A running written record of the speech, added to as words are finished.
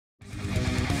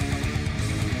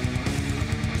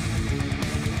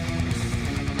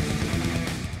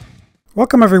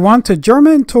Welcome everyone to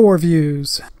German Tool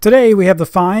Reviews. Today we have the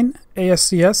Fein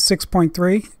ASCS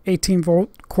 6.3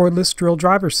 18-volt cordless drill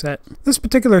driver set. This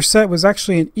particular set was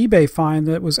actually an eBay find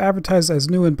that was advertised as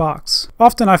new in box.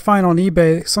 Often I find on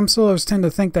eBay some sellers tend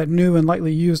to think that new and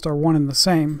lightly used are one and the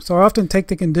same, so I often take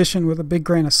the condition with a big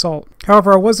grain of salt.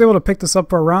 However, I was able to pick this up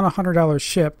for around $100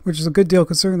 shipped, which is a good deal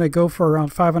considering they go for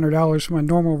around $500 from a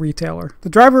normal retailer. The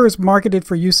driver is marketed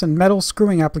for use in metal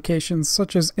screwing applications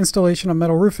such as installation of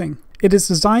metal roofing. It is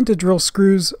designed to drill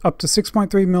screws up to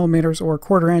 6.3 millimeters or a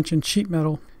quarter inch in sheet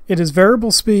metal. It is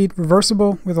variable speed,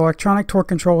 reversible, with electronic torque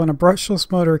control and a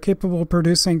brushless motor capable of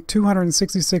producing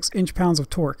 266 inch-pounds of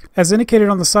torque. As indicated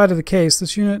on the side of the case,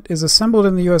 this unit is assembled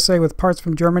in the USA with parts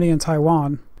from Germany and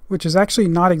Taiwan, which is actually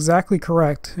not exactly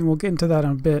correct, and we'll get into that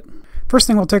in a bit. First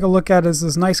thing we'll take a look at is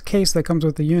this nice case that comes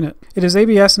with the unit. It is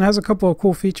ABS and has a couple of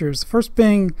cool features. The first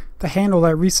being the handle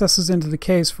that recesses into the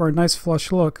case for a nice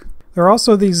flush look. There are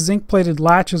also these zinc-plated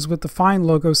latches with the Fein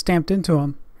logo stamped into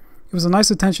them. It was a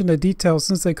nice attention to detail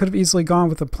since they could have easily gone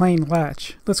with a plain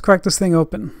latch. Let's crack this thing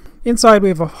open. Inside we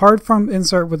have a hard foam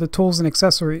insert with the tools and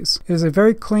accessories. It is a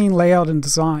very clean layout and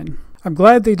design. I'm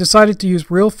glad they decided to use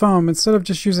real foam instead of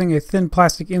just using a thin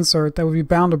plastic insert that would be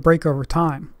bound to break over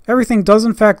time. Everything does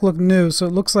in fact look new, so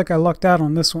it looks like I lucked out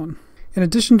on this one. In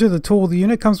addition to the tool, the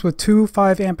unit comes with two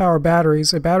 5 amp hour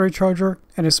batteries, a battery charger,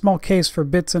 and a small case for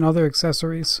bits and other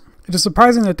accessories. It is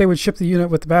surprising that they would ship the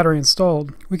unit with the battery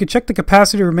installed. We could check the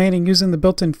capacity remaining using the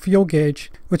built-in fuel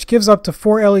gauge, which gives up to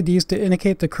 4 LEDs to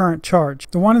indicate the current charge.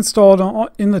 The one installed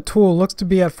in the tool looks to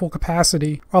be at full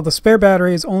capacity, while the spare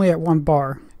battery is only at 1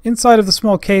 bar. Inside of the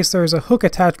small case there is a hook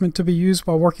attachment to be used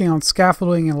while working on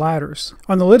scaffolding and ladders.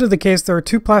 On the lid of the case there are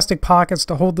 2 plastic pockets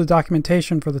to hold the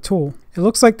documentation for the tool. It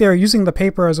looks like they are using the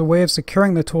paper as a way of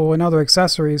securing the tool and other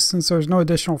accessories since there is no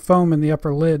additional foam in the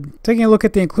upper lid. Taking a look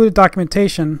at the included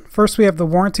documentation, first we have the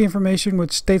warranty information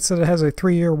which states that it has a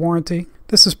 3-year warranty.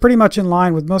 This is pretty much in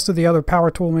line with most of the other power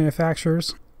tool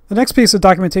manufacturers. The next piece of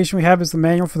documentation we have is the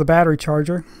manual for the battery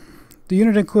charger. The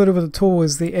unit included with the tool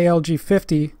is the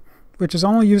ALG50, which is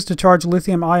only used to charge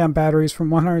lithium-ion batteries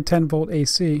from 110 volt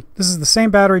AC. This is the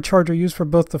same battery charger used for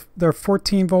both their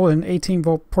 14 volt and 18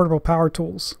 volt portable power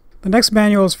tools. The next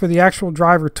manual is for the actual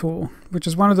driver tool, which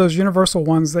is one of those universal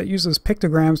ones that uses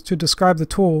pictograms to describe the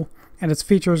tool and its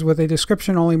features with a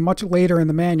description only much later in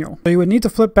the manual. So you would need to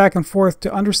flip back and forth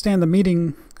to understand the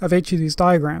meaning of each of these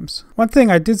diagrams. One thing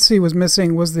I did see was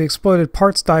missing was the exploded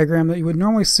parts diagram that you would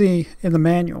normally see in the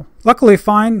manual. Luckily,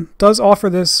 Fein does offer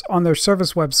this on their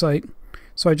service website,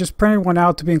 so I just printed one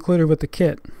out to be included with the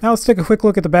kit. Now let's take a quick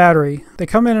look at the battery. They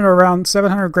come in at around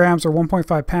 700 grams or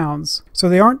 1.5 pounds, so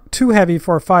they aren't too heavy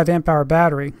for a 5 amp hour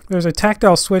battery. There's a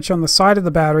tactile switch on the side of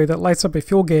the battery that lights up a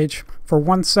fuel gauge for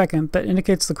 1 second that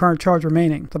indicates the current charge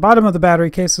remaining. The bottom of the battery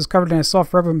case is covered in a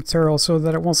soft rubber material so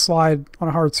that it won't slide on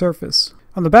a hard surface.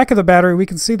 On the back of the battery, we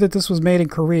can see that this was made in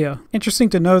Korea. Interesting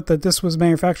to note that this was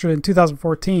manufactured in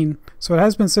 2014, so it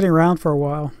has been sitting around for a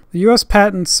while. The US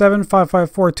patent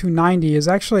 7554290 is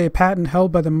actually a patent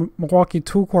held by the Milwaukee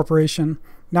Tool Corporation,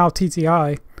 now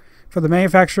TTI, for the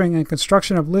manufacturing and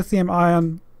construction of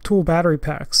lithium-ion tool battery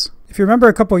packs. If you remember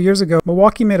a couple of years ago,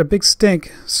 Milwaukee made a big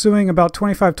stink suing about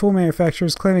 25 tool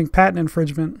manufacturers claiming patent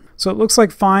infringement. So it looks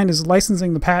like Fein is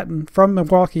licensing the patent from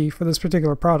Milwaukee for this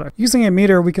particular product. Using a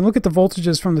meter, we can look at the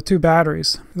voltages from the 2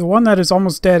 batteries. The one that is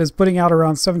almost dead is putting out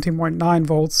around 17.9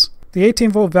 volts. The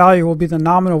 18 volt value will be the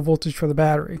nominal voltage for the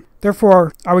battery.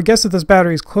 Therefore, I would guess that this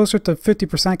battery is closer to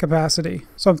 50% capacity.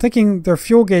 So I'm thinking their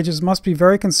fuel gauges must be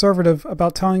very conservative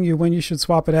about telling you when you should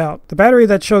swap it out. The battery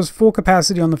that shows full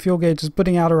capacity on the fuel gauge is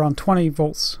putting out around 20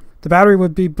 volts. The battery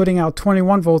would be putting out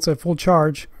 21 volts at full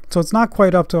charge, so it's not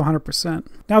quite up to 100%.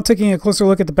 Now taking a closer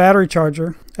look at the battery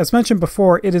charger. As mentioned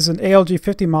before, it is an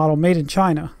ALG50 model made in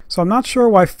China. So I'm not sure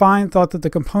why Fein thought that the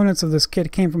components of this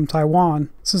kit came from Taiwan,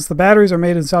 since the batteries are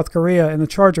made in South Korea and the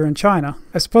charger in China.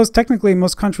 I suppose technically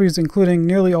most countries, including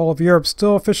nearly all of Europe,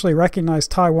 still officially recognize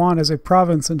Taiwan as a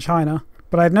province in China,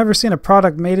 but I've never seen a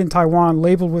product made in Taiwan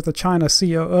labeled with a China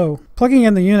COO. Plugging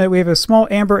in the unit, we have a small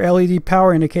amber LED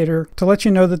power indicator to let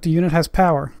you know that the unit has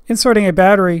power. Inserting a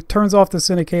battery turns off this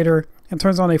indicator and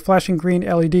turns on a flashing green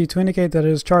LED to indicate that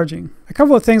it is charging. A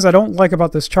couple of things I don't like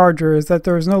about this charger is that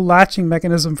there is no latching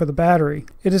mechanism for the battery.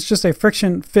 It is just a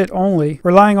friction fit only,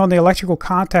 relying on the electrical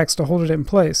contacts to hold it in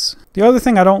place. The other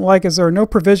thing I don't like is there are no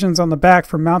provisions on the back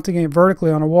for mounting it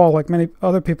vertically on a wall like many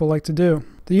other people like to do.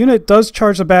 The unit does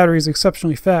charge the batteries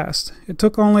exceptionally fast. It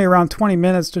took only around 20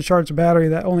 minutes to charge a battery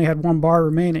that only had 1 bar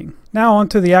remaining. Now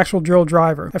onto the actual drill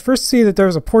driver. I first see that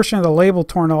there's a portion of the label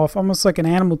torn off, almost like an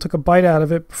animal took a bite out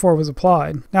of it before it was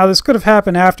applied. Now this could have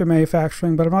happened after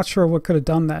manufacturing, but I'm not sure what could have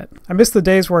done that. I miss the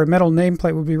days where a metal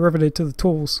nameplate would be riveted to the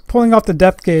tools. Pulling off the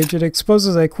depth gauge, it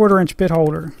exposes a 1/4 inch bit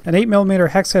holder. An 8mm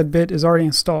hex head bit is already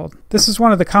installed. This is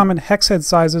one of the common hex head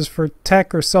sizes for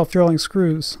tech or self-drilling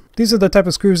screws. These are the type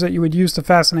of screws that you would use to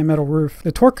fasten a metal roof.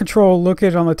 The torque control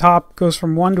located on the top goes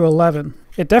from 1 to 11.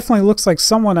 It definitely looks like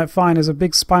someone at Fein is a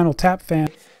big Spinal Tap fan.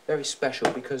 Very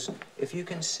special because if you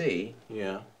can see,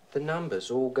 the numbers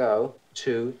all go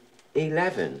to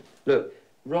 11. Look,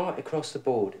 right across the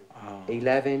board.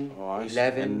 11,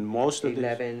 11, and most of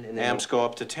 11, the amps go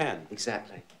up to 10.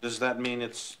 Exactly. Does that mean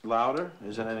it's louder?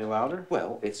 Is it any louder?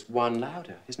 Well, it's 1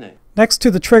 louder, isn't it? Next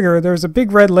to the trigger, there's a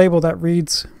big red label that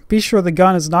reads, "Be sure the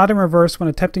gun is not in reverse when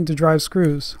attempting to drive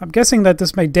screws." I'm guessing that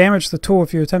this may damage the tool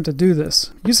if you attempt to do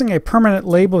this. Using a permanent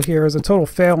label here is a total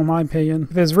fail in my opinion.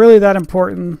 If it's really that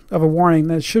important of a warning,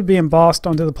 then it should be embossed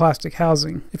onto the plastic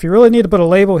housing. If you really need to put a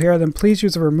label here, then please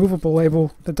use a removable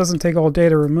label that doesn't take all day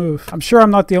to remove. I'm sure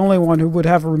I'm not the only one who would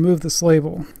have removed this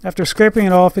label. After scraping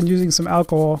it off and using some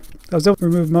alcohol, I was able to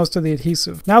remove most of the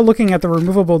adhesive. Now looking at the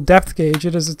removable depth gauge,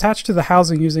 it is attached to the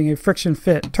housing using a friction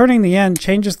fit. Turning the end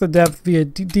changes the depth via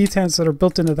detents that are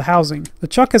built into the housing. The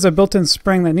chuck has a built-in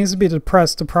spring that needs to be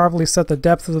depressed to properly set the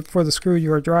depth for the screw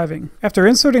you are driving. After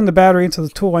inserting the battery into the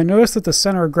tool, I noticed that the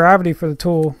center of gravity for the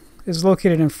tool is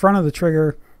located in front of the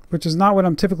trigger, which is not what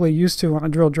I'm typically used to on a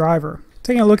drill driver.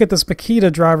 Taking a look at this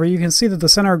Makita driver, you can see that the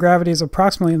center of gravity is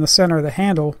approximately in the center of the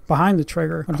handle, behind the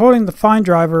trigger. When holding the Fein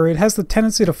driver, it has the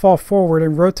tendency to fall forward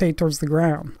and rotate towards the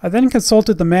ground. I then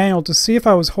consulted the manual to see if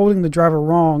I was holding the driver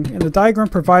wrong, and the diagram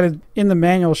provided in the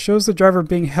manual shows the driver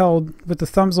being held with the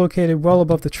thumbs located well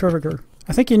above the trigger.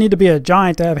 I think you need to be a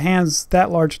giant to have hands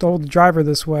that large to hold the driver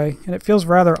this way, and it feels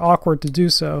rather awkward to do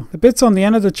so. The bits on the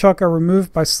end of the chuck are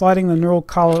removed by sliding the knurled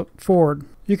collet forward.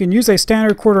 You can use a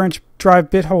standard 1/4 inch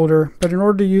drive bit holder, but in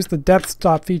order to use the depth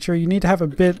stop feature, you need to have a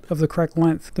bit of the correct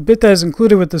length. The bit that is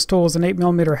included with this tool is an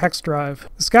 8mm hex drive.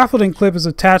 The scaffolding clip is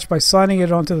attached by sliding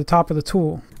it onto the top of the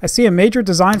tool. I see a major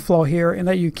design flaw here in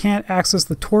that you can't access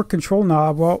the torque control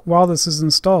knob while this is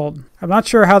installed. I'm not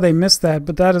sure how they missed that,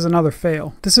 but that is another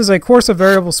fail. This is a course of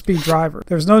variable speed driver.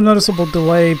 There's no noticeable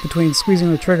delay between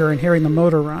squeezing the trigger and hearing the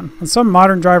motor run. On some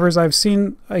modern drivers, I've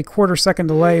seen a 1/4 second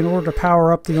delay in order to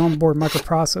power up the onboard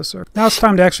microprocessor. Now it's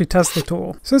time to actually test the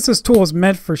tool. Since this tool is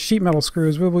meant for sheet metal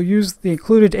screws, we will use the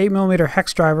included 8mm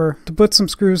hex driver to put some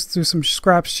screws through some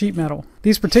scrap sheet metal.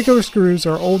 These particular screws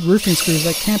are old roofing screws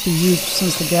that can't be used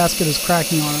since the gasket is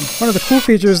cracking on them. One of the cool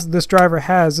features this driver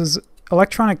has is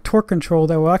electronic torque control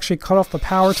that will actually cut off the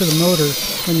power to the motor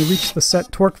when you reach the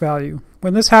set torque value.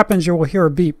 When this happens, you will hear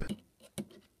a beep.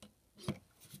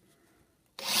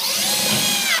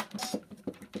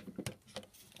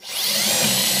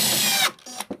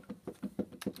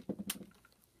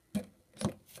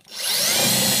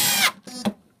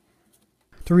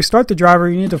 To restart the driver,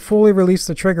 you need to fully release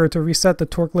the trigger to reset the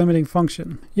torque limiting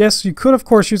function. Yes, you could of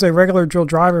course use a regular drill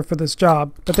driver for this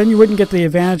job, but then you wouldn't get the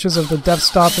advantages of the depth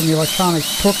stop and the electronic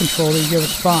torque control that you get with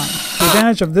Fein. The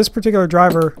advantage of this particular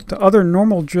driver to other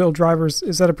normal drill drivers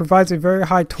is that it provides a very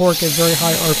high torque at very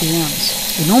high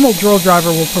RPMs. A normal drill driver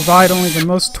will provide only the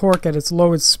most torque at its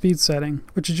lowest speed setting,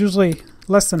 which is usually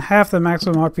less than half the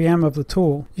maximum RPM of the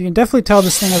tool. You can definitely tell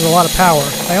this thing has a lot of power.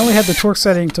 I only had the torque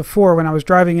setting to 4 when I was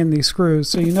driving in these screws,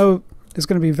 so you know it's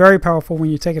going to be very powerful when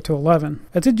you take it to 11.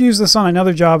 I did use this on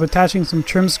another job attaching some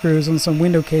trim screws on some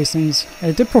window casings, and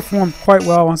it did perform quite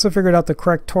well once I figured out the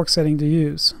correct torque setting to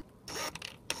use.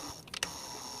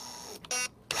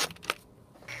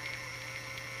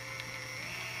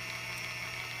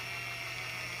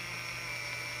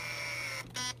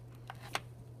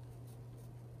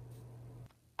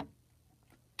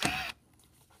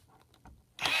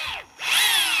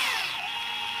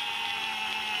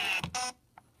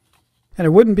 And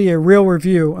it wouldn't be a real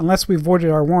review unless we voided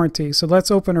our warranty, so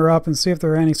let's open her up and see if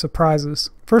there are any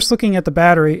surprises. First, looking at the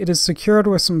battery, it is secured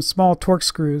with some small torque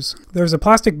screws. There's a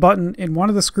plastic button in one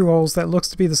of the screw holes that looks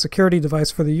to be the security device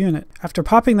for the unit. After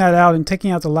popping that out and taking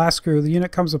out the last screw, the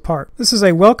unit comes apart. This is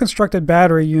a well-constructed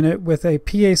battery unit with a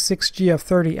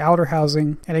PA6GF30 outer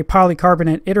housing and a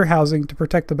polycarbonate inner housing to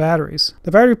protect the batteries.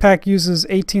 The battery pack uses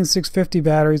 18650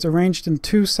 batteries arranged in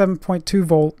two 7.2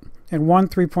 volt and one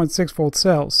 3.6 volt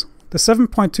cells. The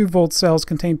 7.2 volt cells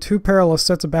contain two parallel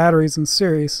sets of batteries in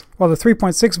series, while the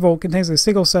 3.6 volt contains a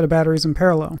single set of batteries in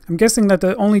parallel. I'm guessing that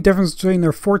the only difference between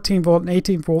their 14 volt and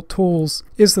 18 volt tools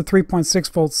is the 3.6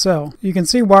 volt cell. You can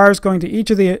see wires going to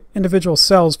each of the individual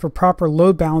cells for proper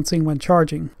load balancing when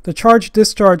charging. The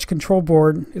charge-discharge control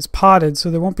board is potted, so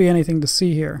there won't be anything to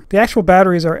see here. The actual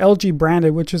batteries are LG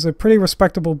branded, which is a pretty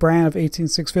respectable brand of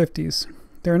 18650s.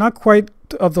 They're not quite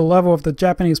of the level of the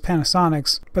Japanese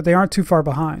Panasonics, but they aren't too far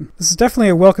behind. This is definitely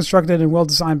a well-constructed and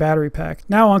well-designed battery pack.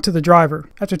 Now onto the driver.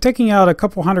 After taking out a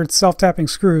couple hundred self-tapping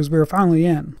screws, we are finally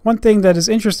in. One thing that is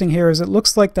interesting here is it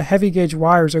looks like the heavy gauge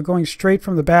wires are going straight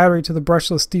from the battery to the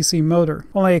brushless DC motor.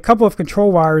 Only a couple of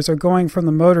control wires are going from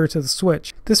the motor to the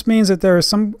switch. This means that there is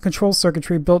some control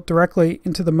circuitry built directly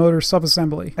into the motor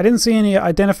subassembly. I didn't see any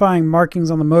identifying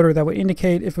markings on the motor that would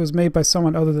indicate if it was made by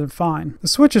someone other than Fein. The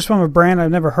switch is from a brand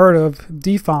I've never heard of,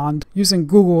 Defond. Using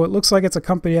Google, it looks like it's a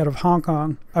company out of Hong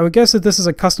Kong. I would guess that this is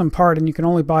a custom part and you can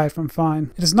only buy it from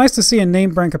Fein. It is nice to see a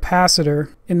name brand capacitor,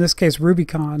 in this case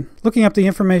Rubicon. Looking up the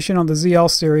information on the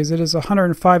ZL series, it is a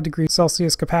 105 degrees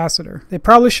Celsius capacitor. They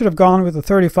probably should have gone with a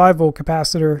 35 volt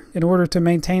capacitor in order to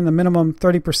maintain the minimum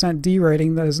 30% D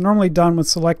rating that is normally done when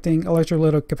selecting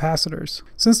electrolytic capacitors.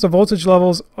 Since the voltage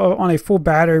levels on a full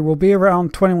battery will be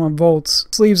around 21 volts,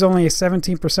 this leaves only a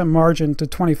 17% margin to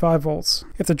 25 volts.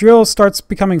 If the drill starts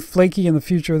becoming flaky in the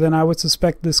future, then I would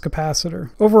suspect this capacitor.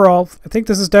 Overall, I think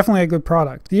this is definitely a good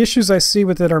product. The issues I see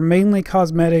with it are mainly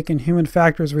cosmetic and human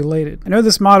factors related. I know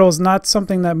this model is not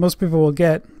something that most people will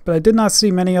get, but I did not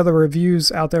see many other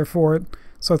reviews out there for it,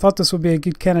 so I thought this would be a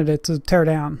good candidate to tear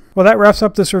down. Well, that wraps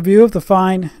up this review of the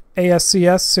Fein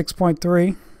ASCS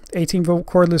 6.3 18 volt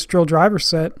cordless drill driver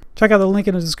set. Check out the link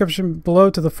in the description below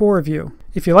to the full review.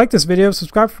 If you like this video,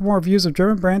 subscribe for more reviews of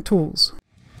German brand tools.